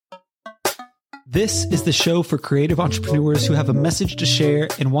This is the show for creative entrepreneurs who have a message to share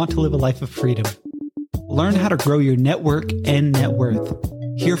and want to live a life of freedom. Learn how to grow your network and net worth.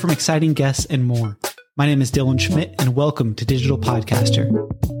 Hear from exciting guests and more. My name is Dylan Schmidt, and welcome to Digital Podcaster.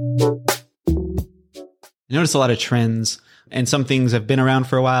 I notice a lot of trends, and some things have been around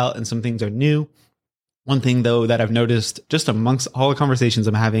for a while and some things are new. One thing, though, that I've noticed just amongst all the conversations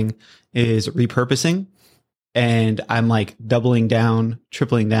I'm having is repurposing. And I'm like doubling down,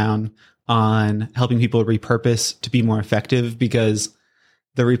 tripling down on helping people repurpose to be more effective, because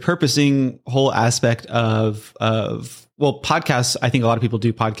the repurposing whole aspect of podcasts, I think a lot of people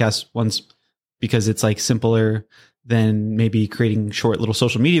do podcast ones because it's like simpler than maybe creating short little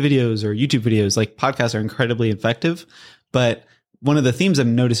social media videos or YouTube videos. Like podcasts are incredibly effective. But one of the themes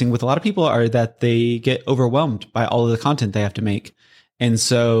I'm noticing with a lot of people are that they get overwhelmed by all of the content they have to make. And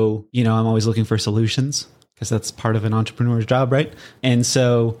so, I'm always looking for solutions because that's part of an entrepreneur's job, right? And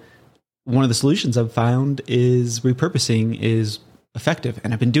so one of the solutions I've found is repurposing is effective.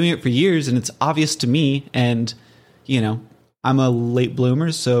 And I've been doing it for years and it's obvious to me. And, I'm a late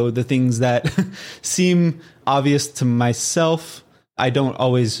bloomer. So the things that seem obvious to myself, I don't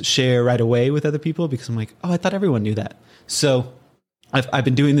always share right away with other people because I'm like, oh, I thought everyone knew that. So I've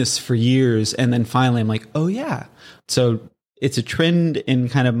been doing this for years. And then finally I'm like, oh yeah. So it's a trend in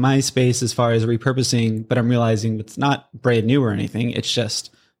kind of my space as far as repurposing, but I'm realizing it's not brand new or anything. It's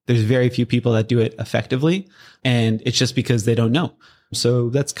just, there's very few people that do it effectively. And it's just because they don't know. So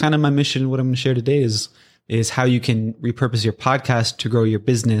that's kind of my mission. What I'm going to share today is how you can repurpose your podcast to grow your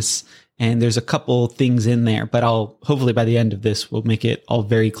business. And there's a couple things in there, but hopefully by the end of this, we'll make it all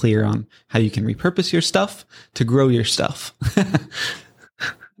very clear on how you can repurpose your stuff to grow your stuff.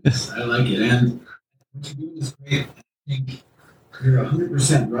 Yes, I like it. And what you're doing is great. I think you're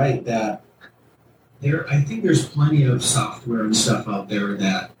 100% right that I think there's plenty of software and stuff out there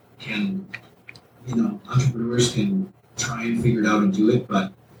that can, entrepreneurs can try and figure it out and do it,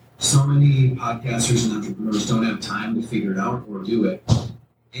 but so many podcasters and entrepreneurs don't have time to figure it out or do it.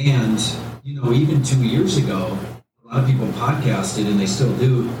 And, even 2 years ago, a lot of people podcasted, and they still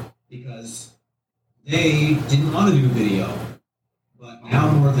do, because they didn't want to do video. But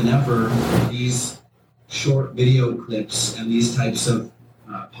now more than ever, these short video clips and these types of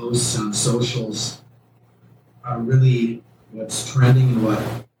posts on socials are really what's trending and what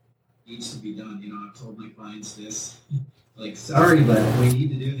needs to be done. I've told my clients this, like, sorry, but we need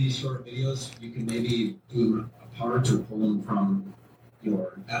to do these short videos. You can maybe do them apart or pull them from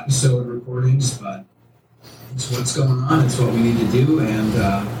your episode recordings, but it's what's going on. It's what we need to do. And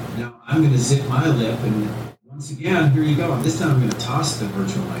now I'm going to zip my lip, and once again, here you go. And this time I'm going to toss the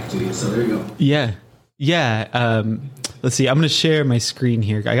virtual mic to you. So there you go. Yeah. Let's see. I'm going to share my screen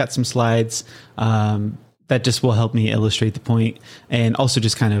here. I got some slides that just will help me illustrate the point, and also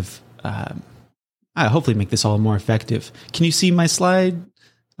just kind of hopefully make this all more effective. Can you see my slide?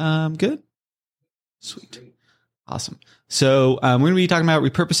 Good? Sweet. Awesome. So we're going to be talking about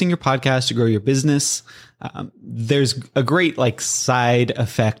repurposing your podcast to grow your business. There's a great side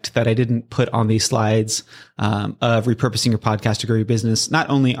effect that I didn't put on these slides of repurposing your podcast to grow your business. Not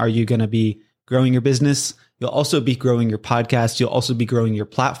only are you going to be growing your business, you'll also be growing your podcast. You'll also be growing your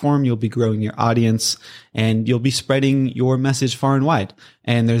platform. You'll be growing your audience, and you'll be spreading your message far and wide.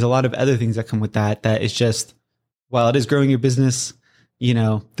 And there's a lot of other things that come with that. That is just, while it is growing your business,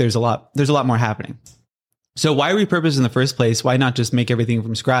 there's a lot more happening. So why repurpose in the first place? Why not just make everything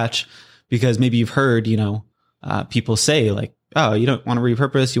from scratch? Because maybe you've heard, people say like, oh, you don't want to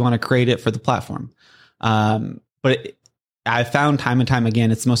repurpose. You want to create it for the platform. But I've found time and time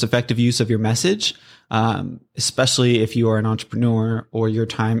again, it's the most effective use of your message, especially if you are an entrepreneur or your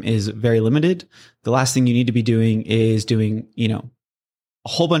time is very limited. The last thing you need to be doing is doing, a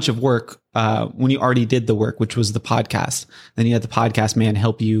whole bunch of work when you already did the work, which was the podcast. Then you had the podcast man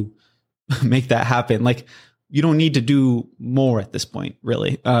help you make that happen. Like, you don't need to do more at this point,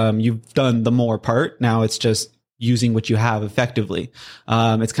 really. You've done the more part. Now it's just using what you have effectively.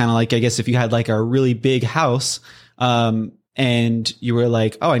 It's kind of like, I guess, if you had like a really big house, and you were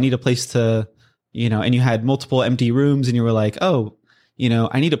like, oh, I need a place to, and you had multiple empty rooms, and you were like, oh,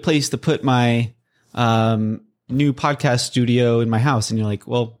 I need a place to put my, new podcast studio in my house. And you're like,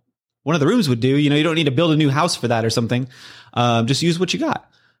 well, one of the rooms would do, you don't need to build a new house for that or something. Just use what you got.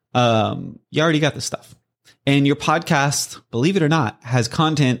 You already got the stuff. And your podcast, believe it or not, has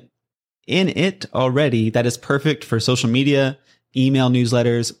content in it already that is perfect for social media, email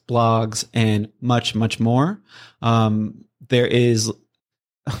newsletters, blogs, and much, much more. There is,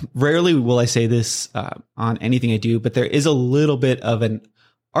 rarely will I say this on anything I do, but there is a little bit of an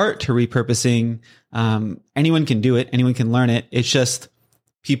art to repurposing. Anyone can do it. Anyone can learn it. It's just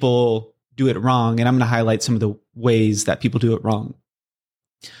people do it wrong. And I'm going to highlight some of the ways that people do it wrong.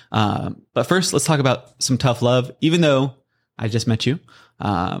 But first, let's talk about some tough love, even though I just met you.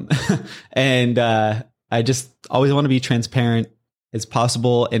 And I just always want to be transparent as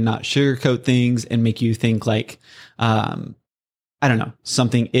possible and not sugarcoat things and make you think like, I don't know,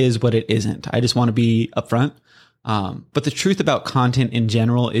 something is what it isn't. I just want to be upfront. But the truth about content in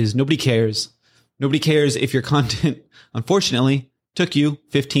general is nobody cares. Nobody cares if your content, unfortunately, took you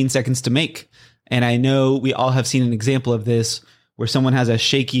 15 seconds to make. And I know we all have seen an example of this where someone has a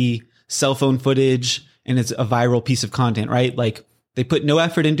shaky cell phone footage and it's a viral piece of content, right? Like they put no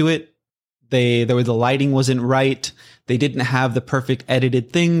effort into it. The lighting wasn't right. They didn't have the perfect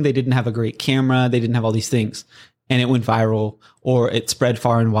edited thing. They didn't have a great camera. They didn't have all these things. And it went viral or it spread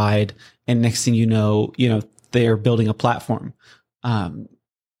far and wide. And next thing you know, they're building a platform.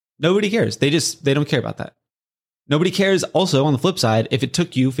 Nobody cares. They don't care about that. Nobody cares also on the flip side, if it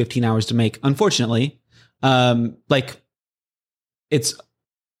took you 15 hours to make, unfortunately, it's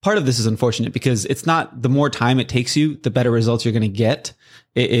part of this is unfortunate because it's not the more time it takes you, the better results you're going to get.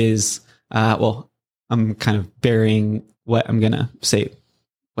 It is, I'm kind of burying what I'm going to say,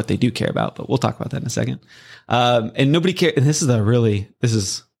 what they do care about, but we'll talk about that in a second. And nobody cares. And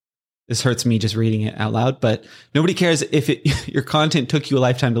this hurts me just reading it out loud, but nobody cares if your content took you a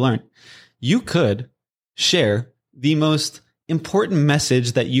lifetime to learn. You could share the most important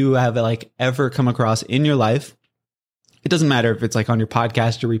message that you have ever come across in your life. It doesn't matter if it's on your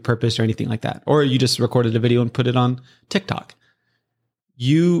podcast or Repurposed or anything like that, or you just recorded a video and put it on TikTok.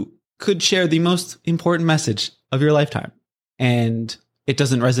 You could share the most important message of your lifetime, and it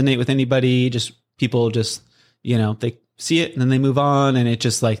doesn't resonate with anybody. People they see it and then they move on, and it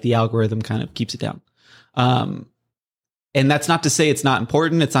just the algorithm kind of keeps it down. And that's not to say it's not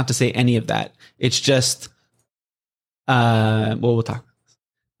important. It's not to say any of that. It's just, we'll talk.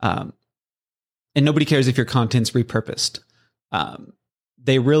 And nobody cares if your content's repurposed.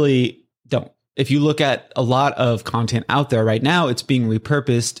 They really don't. If you look at a lot of content out there right now, it's being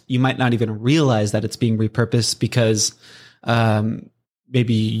repurposed. You might not even realize that it's being repurposed because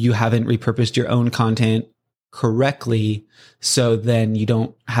maybe you haven't repurposed your own content correctly. So then you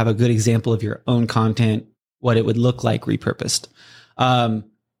don't have a good example of your own content, what it would look like repurposed.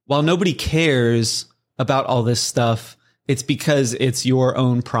 While nobody cares about all this stuff, it's because it's your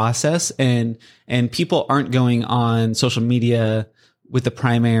own process, and people aren't going on social media with the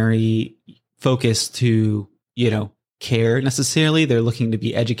primary focus to, care necessarily. They're looking to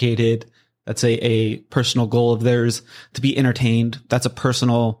be educated. That's a personal goal of theirs. To be entertained, that's a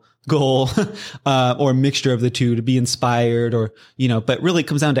personal goal, or a mixture of the two, to be inspired or, but really it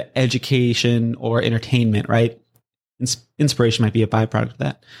comes down to education or entertainment, right? Inspiration might be a byproduct of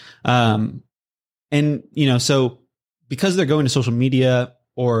that. So because they're going to social media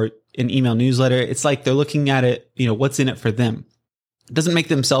or an email newsletter, it's they're looking at it, what's in it for them. It doesn't make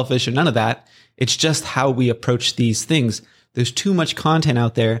them selfish or none of that. It's just how we approach these things. There's too much content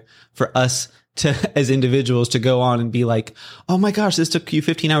out there for us to, as individuals, to go on and be like, oh my gosh, this took you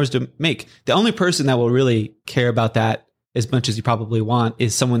 15 hours to make. The only person that will really care about that as much as you probably want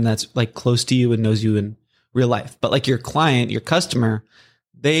is someone that's close to you and knows you in real life. But your client, your customer,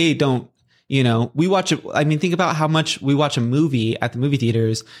 they don't, we watch it. I mean, think about how much we watch a movie at the movie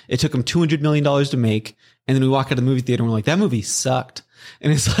theaters. It took them $200 million to make. And then we walk out of the movie theater and we're like, that movie sucked.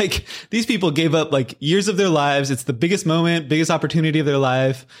 And it's these people gave up years of their lives. It's the biggest moment, biggest opportunity of their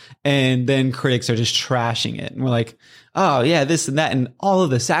life. And then critics are just trashing it. And we're like, oh yeah, this and that. And all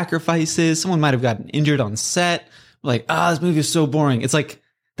of the sacrifices, someone might've gotten injured on set. We're like, this movie is so boring. It's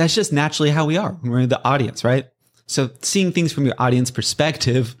that's just naturally how we are when we're the audience, right? So seeing things from your audience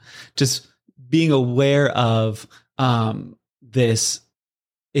perspective, just being aware of this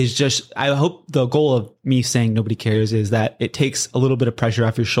is just, I hope the goal of me saying nobody cares is that it takes a little bit of pressure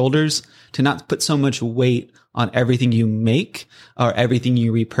off your shoulders to not put so much weight on everything you make or everything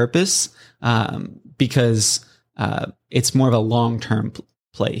you repurpose, because it's more of a long-term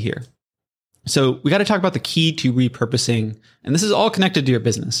play here. So we got to talk about the key to repurposing, and this is all connected to your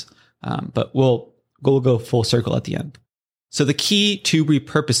business, but we'll go full circle at the end. So the key to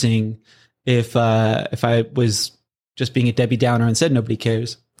repurposing, if I was just being a Debbie Downer and said nobody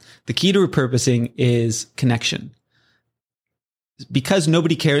cares, the key to repurposing is connection. Because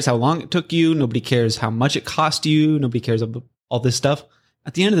nobody cares how long it took you, nobody cares how much it cost you, nobody cares about all this stuff.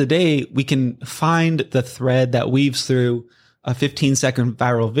 At the end of the day, we can find the thread that weaves through a 15-second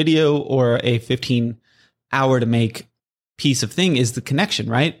viral video or a 15-hour to make piece of thing is the connection,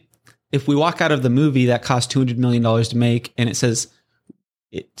 right? If we walk out of the movie that cost $200 million to make and it says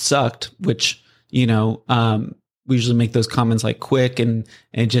it sucked, which, we usually make those comments like quick and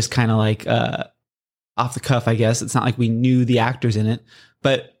just kind of like off the cuff, I guess. It's not like we knew the actors in it,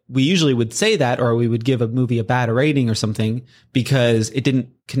 but we usually would say that, or we would give a movie a bad rating or something because it didn't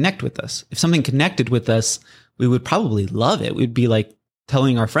connect with us. If something connected with us, we would probably love it. We'd be like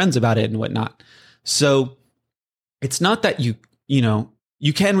telling our friends about it and whatnot. So it's not that you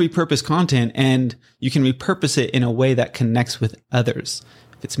can repurpose content, and you can repurpose it in a way that connects with others.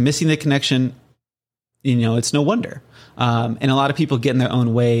 If it's missing the connection, it's no wonder. And a lot of people get in their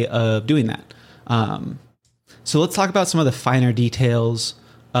own way of doing that. So let's talk about some of the finer details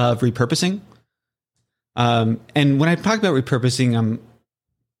of repurposing. And when I talk about repurposing,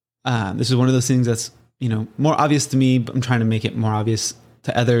 this is one of those things that's, more obvious to me, but I'm trying to make it more obvious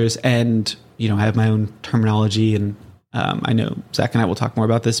to others. And, I have my own terminology, and I know Zach and I will talk more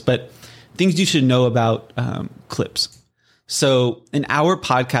about this, but things you should know about clips. So an hour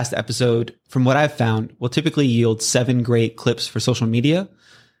podcast episode, from what I've found, will typically yield 7 great clips for social media.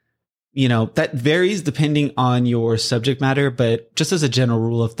 That varies depending on your subject matter, but just as a general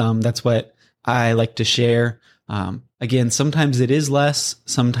rule of thumb, that's what I like to share. Again, sometimes it is less,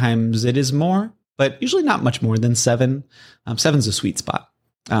 sometimes it is more, but usually not much more than 7. 7's a sweet spot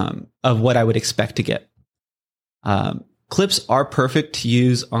of what I would expect to get. Clips are perfect to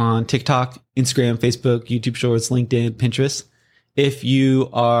use on TikTok, Instagram, Facebook, YouTube Shorts, LinkedIn, Pinterest. If you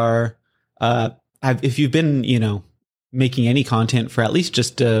are, if you've been, making any content for at least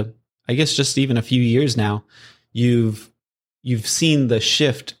just even a few years now, you've seen the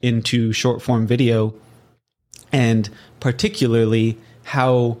shift into short form video, and particularly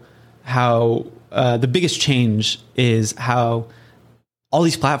how the biggest change is how all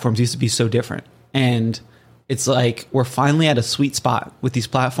these platforms used to be so different. And it's like we're finally at a sweet spot with these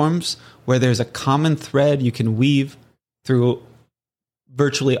platforms where there's a common thread you can weave through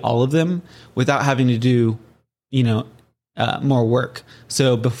virtually all of them without having to do, more work.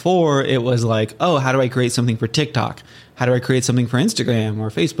 So before it was like, oh, how do I create something for TikTok? How do I create something for Instagram or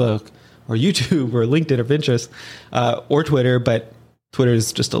Facebook or YouTube or LinkedIn or Pinterest or Twitter? But Twitter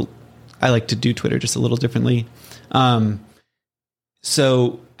is I like to do Twitter just a little differently.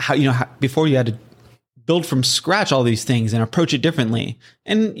 So before you had to build from scratch all these things and approach it differently.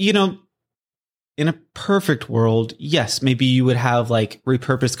 And, in a perfect world, yes, maybe you would have like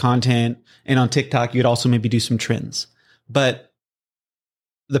repurposed content, and on TikTok, you'd also maybe do some trends. But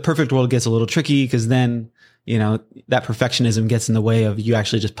the perfect world gets a little tricky because then, that perfectionism gets in the way of you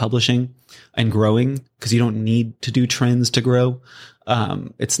actually just publishing and growing, because you don't need to do trends to grow.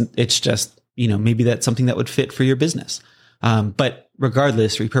 It's just, maybe that's something that would fit for your business. But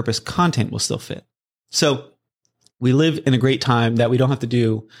regardless, repurposed content will still fit. So we live in a great time that we don't have to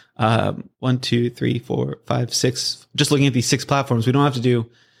do 1, 2, 3, 4, 5, 6. Just looking at these 6 platforms, we don't have to do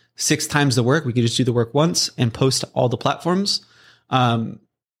 6 times the work. We could just do the work once and post to all the platforms and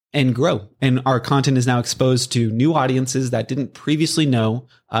grow. And our content is now exposed to new audiences that didn't previously know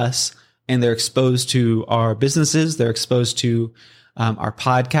us, and they're exposed to our businesses. They're exposed to our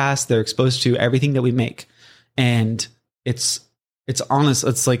podcast. They're exposed to everything that we make. And it's honest.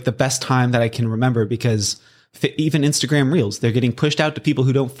 It's like the best time that I can remember, because even Instagram Reels, they're getting pushed out to people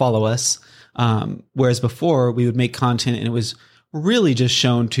who don't follow us. Whereas before we would make content and it was really just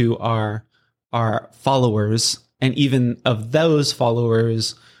shown to our followers. And even of those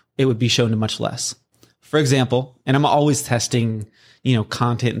followers, it would be shown to much less. For example, and I'm always testing,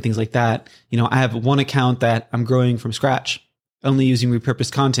 content and things like that. I have one account that I'm growing from scratch, only using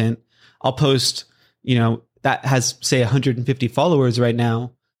repurposed content. I'll post, that has, say, 150 followers right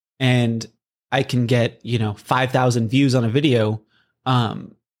now, and I can get, 5,000 views on a video.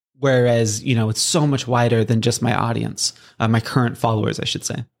 Whereas, it's so much wider than just my audience, my current followers, I should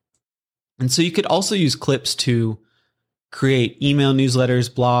say. And so you could also use clips to create email newsletters,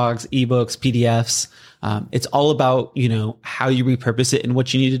 blogs, ebooks, PDFs. It's all about, how you repurpose it and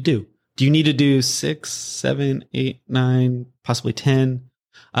what you need to do. Do you need to do 6, 7, 8, 9, possibly 10,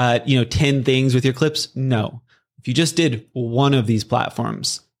 10 things with your clips? No. If you just did one of these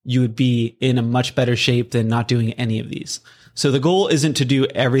platforms, you would be in a much better shape than not doing any of these. So the goal isn't to do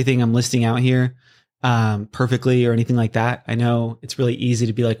everything I'm listing out here perfectly or anything like that. I know it's really easy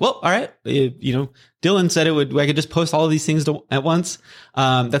to be like, well, all right, Dylan said I could just post all of these things at once.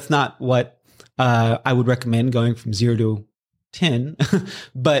 That's not what I would recommend, going from 0 to 10,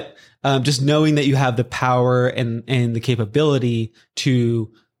 but just knowing that you have the power and the capability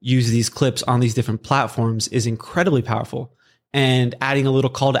to use these clips on these different platforms is incredibly powerful. And adding a little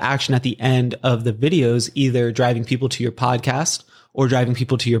call to action at the end of the videos, either driving people to your podcast or driving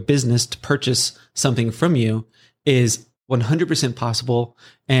people to your business to purchase something from you, is 100% possible.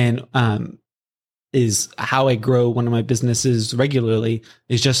 And is how I grow one of my businesses regularly,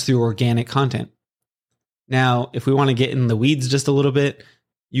 is just through organic content. Now, if we want to get in the weeds just a little bit,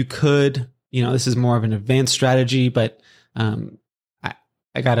 you could, this is more of an advanced strategy, but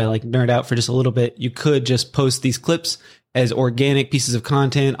I gotta like nerd out for just a little bit. You could just post these clips as organic pieces of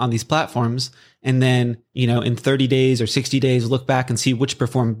content on these platforms. And then, in 30 days or 60 days, look back and see which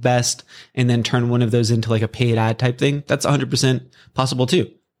performed best and then turn one of those into like a paid ad type thing. That's 100% possible too.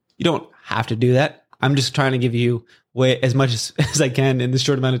 You don't have to do that. I'm just trying to give you as much as I can in this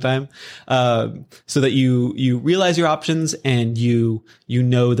short amount of time, so that you realize your options and you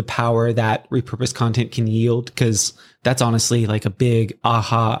know the power that repurposed content can yield, because that's honestly like a big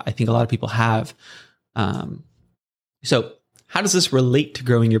aha I think a lot of people have. So how does this relate to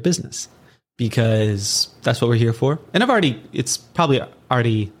growing your business? Because that's what we're here for. And it's probably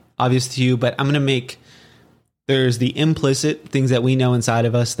already obvious to you, but I'm going to there's the implicit things that we know inside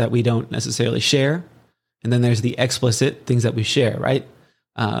of us that we don't necessarily share. And then there's the explicit things that we share, right?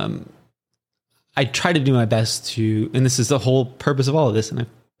 I try to do my best and this is the whole purpose of all of this. And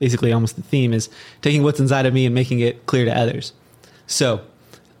basically almost the theme is taking what's inside of me and making it clear to others. So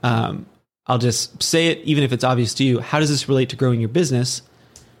I'll just say it, even if it's obvious to you. How does this relate to growing your business?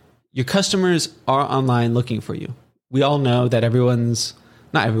 Your customers are online looking for you. We all know that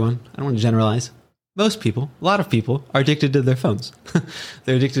not everyone, I don't want to generalize. Most people, a lot of people are addicted to their phones.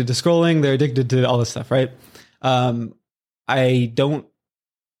 They're addicted to scrolling. They're addicted to all this stuff, right? I don't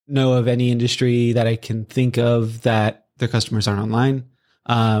know of any industry that I can think of that their customers aren't online,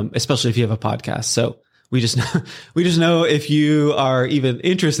 especially if you have a podcast. So we just know if you are even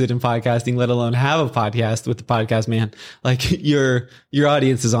interested in podcasting, let alone have a podcast with the Podcast Man, like your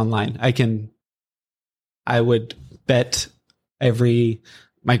audience is online. I would bet every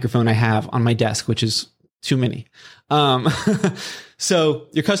microphone I have on my desk, which is too many. So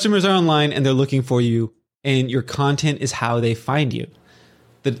your customers are online and they're looking for you, and your content is how they find you.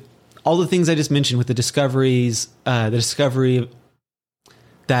 All the things I just mentioned with the discovery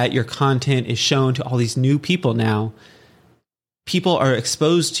that your content is shown to all these new people now, people are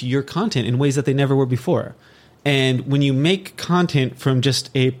exposed to your content in ways that they never were before. And when you make content from just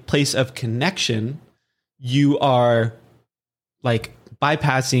a place of connection, you are like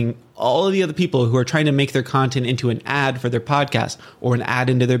bypassing all of the other people who are trying to make their content into an ad for their podcast or an ad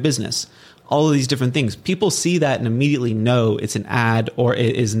into their business. All of these different things. People see that and immediately know it's an ad or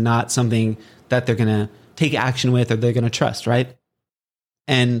it is not something that they're going to take action with or they're going to trust, right?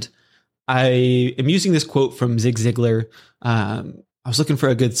 And I am using this quote from Zig Ziglar. I was looking for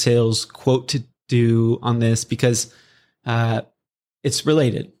a good sales quote to do on this because it's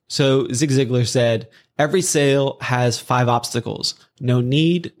related. So Zig Ziglar said, every sale has 5 obstacles: no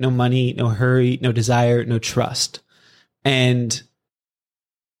need, no money, no hurry, no desire, no trust. And,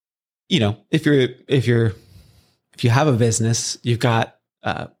 if you have a business, you've got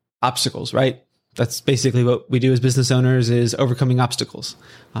obstacles, right? That's basically what we do as business owners, is overcoming obstacles.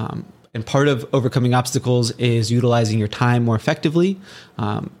 And part of overcoming obstacles is utilizing your time more effectively.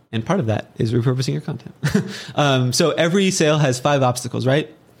 And part of that is repurposing your content. So every sale has 5 obstacles,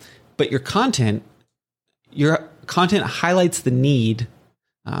 right? But your content highlights the need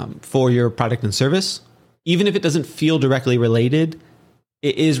for your product and service. Even if it doesn't feel directly related,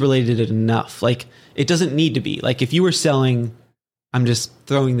 it is related enough. Like, it doesn't need to be. Like, if you were selling, I'm just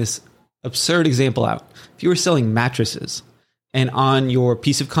throwing this absurd example out. If you were selling mattresses, and on your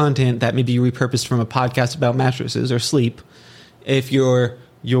piece of content that maybe you repurposed from a podcast about mattresses or sleep, if your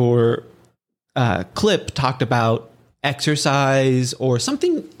clip talked about exercise or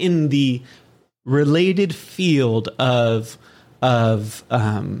something in the related field of let's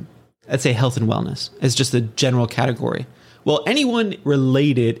say health and wellness as just a general category. Well, anyone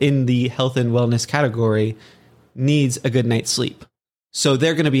related in the health and wellness category needs a good night's sleep. So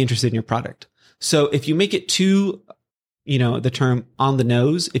they're going to be interested in your product. So if you make it too, the term on the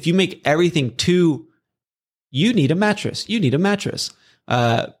nose, if you make everything too, you need a mattress,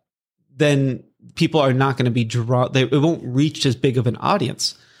 then people are not going to be it won't reach as big of an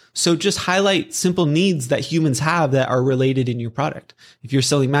audience. So just highlight simple needs that humans have that are related in your product. If you're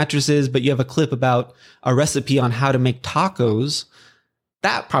selling mattresses, but you have a clip about a recipe on how to make tacos,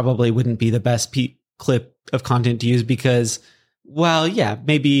 that probably wouldn't be the best clip of content to use because, well, yeah,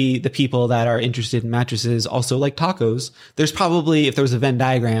 maybe the people that are interested in mattresses also like tacos. There's probably, if there was a Venn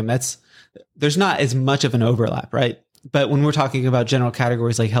diagram, there's not as much of an overlap, right? But when we're talking about general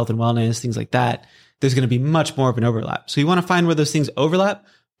categories like health and wellness, things like that, there's going to be much more of an overlap. So you want to find where those things overlap,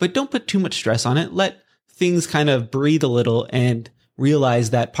 but don't put too much stress on it. Let things kind of breathe a little and realize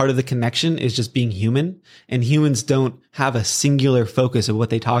that part of the connection is just being human, and humans don't have a singular focus of what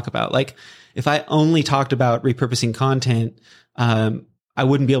they talk about. Like if I only talked about repurposing content, I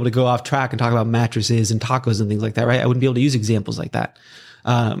wouldn't be able to go off track and talk about mattresses and tacos and things like that, right? I wouldn't be able to use examples like that.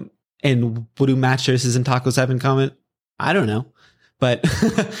 And what do mattresses and tacos have in common? I don't know. But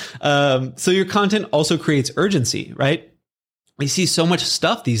so your content also creates urgency, right? We see so much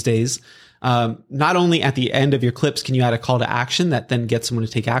stuff these days. Not only at the end of your clips can you add a call to action that then gets someone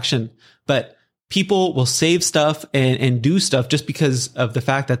to take action, but people will save stuff and do stuff just because of the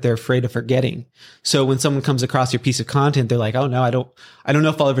fact that they're afraid of forgetting. So when someone comes across your piece of content, they're like, oh no, I don't know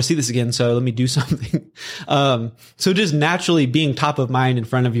if I'll ever see this again. So let me do something. So just naturally being top of mind in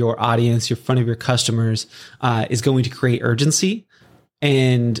front of your audience, in front of your customers, is going to create urgency.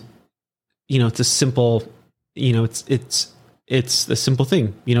 And, it's a simple, it's a simple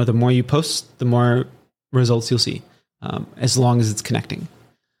thing. The more you post, the more results you'll see, as long as it's connecting.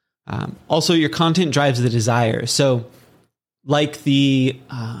 Also, your content drives the desire. So like the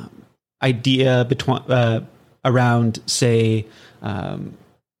idea around, say,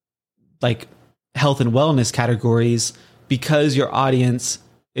 like health and wellness categories, because your audience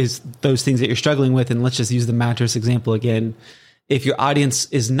is those things that you're struggling with. And let's just use the mattress example again. If your audience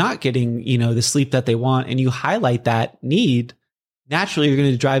is not getting, the sleep that they want, and you highlight that need, naturally you're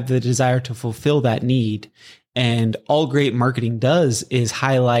going to drive the desire to fulfill that need. And all great marketing does is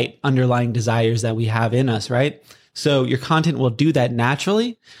highlight underlying desires that we have in us, right? So your content will do that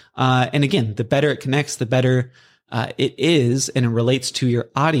naturally. And again, the better it connects, the better it is, and it relates to your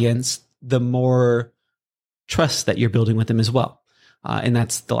audience, the more trust that you're building with them as well. And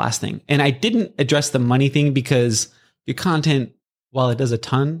that's the last thing. And I didn't address the money thing because your content, while it does a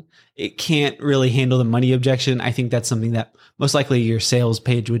ton, it can't really handle the money objection. I think that's something that most likely your sales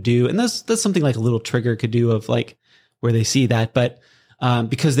page would do. And that's something like a little trigger could do of like where they see that. But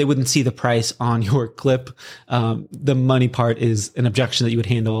because they wouldn't see the price on your clip, the money part is an objection that you would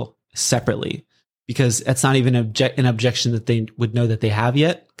handle separately, because that's not even an objection that they would know that they have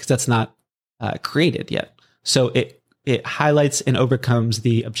yet, because that's not created yet. So it highlights and overcomes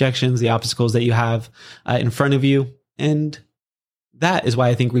the objections, the obstacles that you have in front of you. And that is why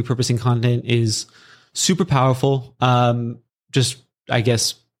I think repurposing content is super powerful. Just, I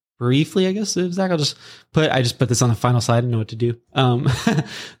guess, briefly, Zach, I just put this on the final slide. I don't know what to do.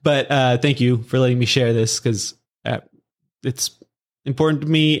 But thank you for letting me share this, because it's important to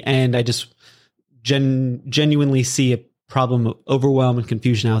me. And I just genuinely see a problem of overwhelm and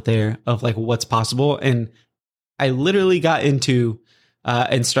confusion out there of like what's possible. And I literally got into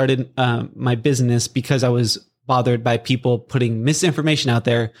and started my business because I was bothered by people putting misinformation out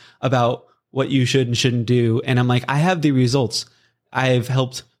there about what you should and shouldn't do. And I'm like, I have the results. I've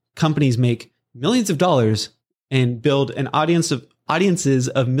helped companies make millions of dollars and build an audiences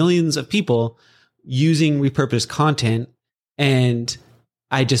of millions of people using repurposed content. And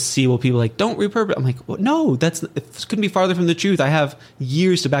I just see what people like, don't repurpose. I'm like, well, no, it couldn't be farther from the truth. I have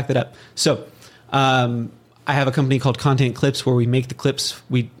years to back that up. So I have a company called Content Clips where we make the clips.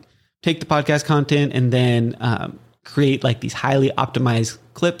 We take the podcast content and then create like these highly optimized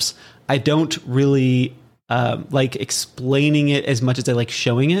clips. I don't really like explaining it as much as I like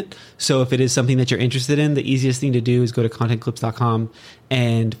showing it. So if it is something that you're interested in, the easiest thing to do is go to contentclips.com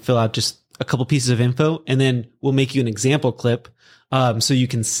and fill out just a couple pieces of info, and then we'll make you an example clip so you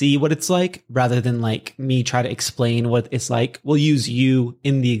can see what it's like, rather than like me try to explain what it's like. We'll use you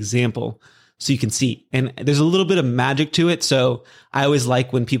in the example so you can see. And there's a little bit of magic to it. So I always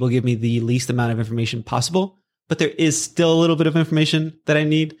like when people give me the least amount of information possible, but there is still a little bit of information that I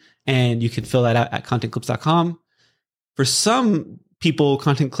need. And you can fill that out at contentclips.com. For some people,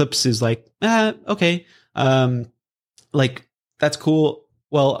 Content Clips is like, okay. Like that's cool.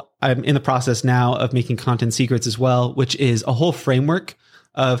 Well, I'm in the process now of making Content Secrets as well, which is a whole framework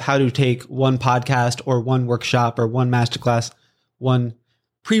of how to take one podcast or one workshop or one masterclass, one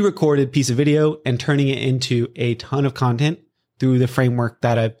pre-recorded piece of video, and turning it into a ton of content through the framework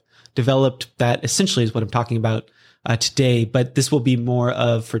that I've developed. That essentially is what I'm talking about today. But this will be more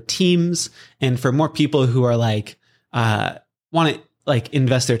of for teams and for more people who are like, want to like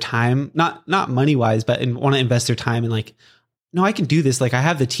invest their time, not money wise, but want to invest their time and like, no, I can do this. Like I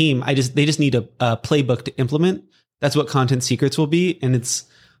have the team. They just need a playbook to implement. That's what Content Secrets will be. And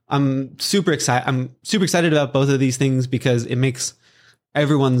I'm super excited. I'm super excited about both of these things because it makes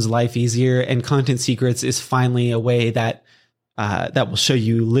everyone's life easier. And Content Secrets is finally a way that will show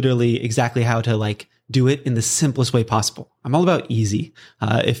you literally exactly how to like do it in the simplest way possible. I'm all about easy.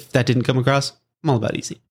 If that didn't come across, I'm all about easy.